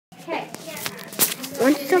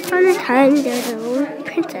Once upon a time, there was a little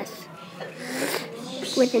princess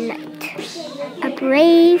with a knight, a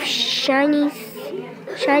brave, shiny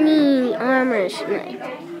armor knight,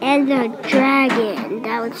 and a dragon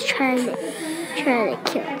that was trying to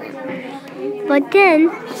kill them. But then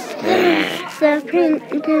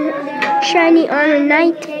the shiny armor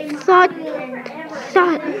knight thought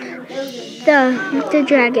the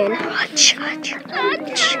dragon.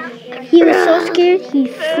 He was so scared he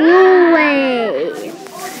flew away.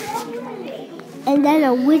 And then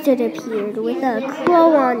a wizard appeared with a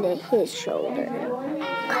crow on his shoulder.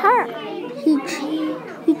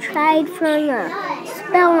 He tried throwing a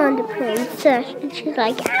spell on the princess, and she's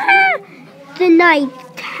like, ah! The knight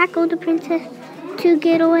tackled the princess to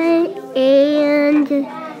get away,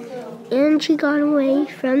 and she got away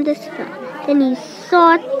from the spell. Then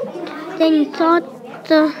he thought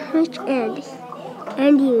the witch,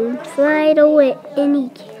 and he flied away, and he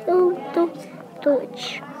killed the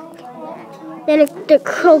witch. Then the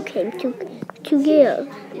crow came to give.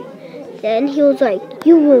 Then he was like,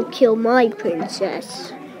 "You won't kill my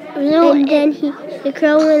princess." No, and then the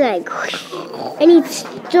crow went like, and he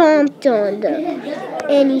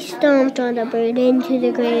stomped on the bird into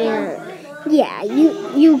the ground. Yeah,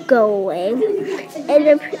 you go away. And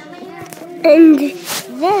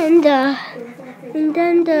then the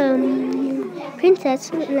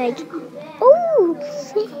princess was like, "Oh,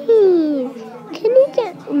 thanks. Can you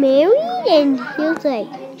get married?" And he was like,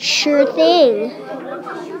 "Sure thing."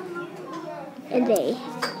 And they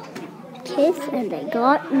kissed and they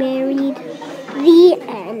got married. The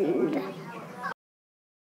end.